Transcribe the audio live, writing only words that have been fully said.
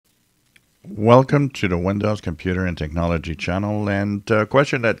Welcome to the Windows Computer and Technology channel. And a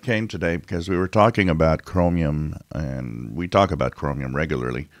question that came today because we were talking about Chromium, and we talk about Chromium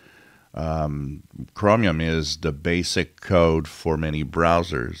regularly. Chromium is the basic code for many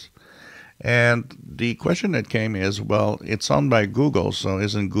browsers. And the question that came is, well, it's owned by Google, so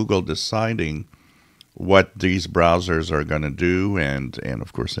isn't Google deciding what these browsers are going to do? And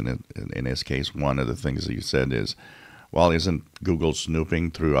of course, in this case, one of the things that you said is, well, isn't Google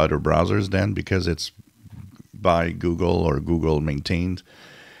snooping through other browsers then because it's by Google or Google maintained?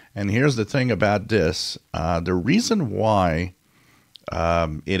 And here's the thing about this. The reason why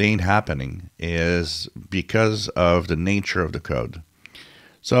it ain't happening is because of the nature of the code.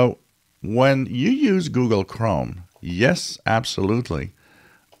 So when you use Google Chrome, yes, absolutely.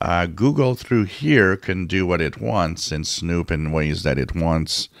 Google through here can do what it wants and snoop in ways that it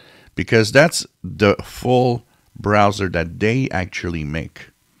wants because that's the full browser that they actually make.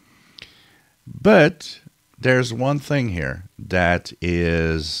 But there's one thing here that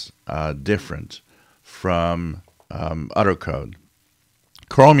is different from other code.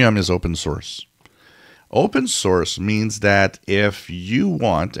 Chromium is open source. Open source means that if you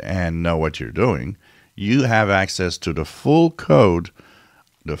want and know what you're doing, you have access to the full code,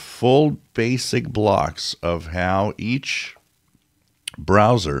 the full basic blocks of how each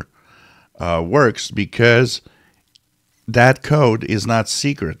browser works, because that code is not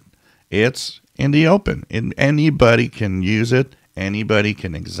secret. It's in the open. Anybody can use it. Anybody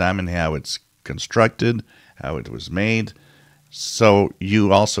can examine how it's constructed, how it was made. So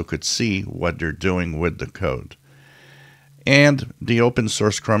you also could see what they're doing with the code. And the open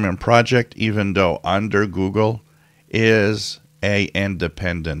source Chromium project, even though under Google, is an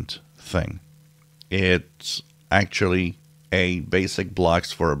independent thing. It's actually a basic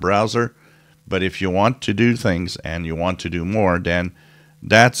blocks for a browser. But if you want to do things and you want to do more, then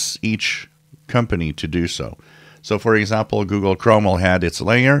that's each company to do so. So for example, Google Chrome will have its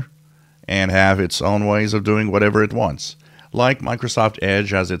layer and have its own ways of doing whatever it wants. Like Microsoft Edge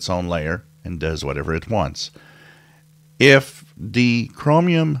has its own layer and does whatever it wants. If the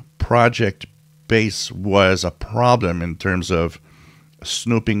Chromium project base was a problem in terms of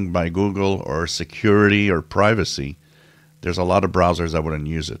snooping by Google or security or privacy, there's a lot of browsers that wouldn't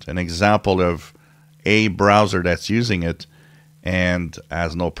use it. An example of a browser that's using it and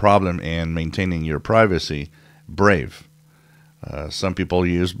has no problem in maintaining your privacy, Brave. Some people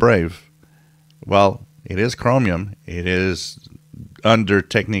use Brave. Well, it is Chromium. It is under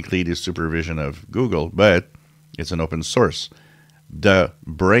technically the supervision of Google, but it's an open source. The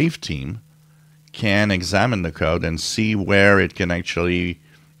Brave team can examine the code and see where it can actually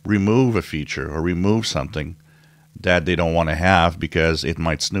remove a feature or remove something that they don't want to have because it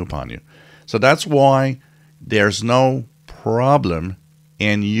might snoop on you. So that's why there's no problem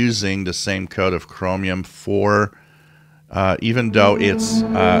in using the same code of Chromium for, even though it's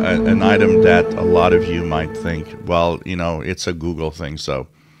an item that a lot of you might think, well, you know, it's a Google thing, so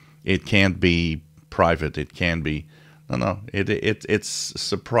it can't be private. It can be. No. It's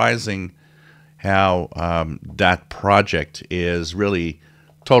surprising how that project is really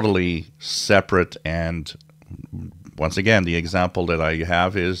totally separate. And once again, the example that I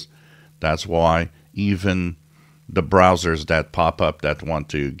have is that's why even the browsers that pop up that want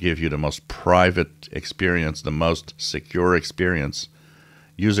to give you the most private experience, the most secure experience,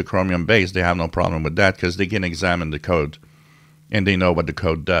 use a Chromium base. They have no problem with that because they can examine the code and they know what the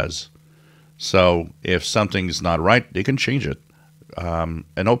code does. So if something's not right, they can change it. An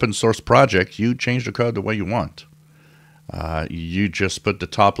open source project, you change the code the way you want. You just put the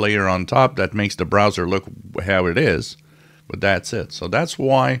top layer on top that makes the browser look how it is, but that's it. So that's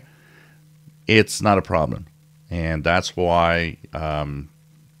why it's not a problem. And that's why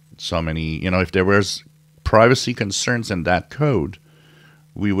so many, if there was privacy concerns in that code,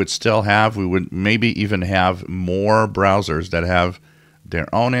 we would maybe even have more browsers that have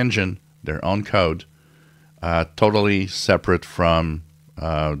their own engine, their own code, totally separate from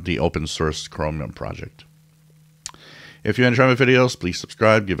the open source Chromium project. If you enjoy my videos, please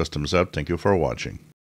subscribe, give us thumbs up. Thank you for watching.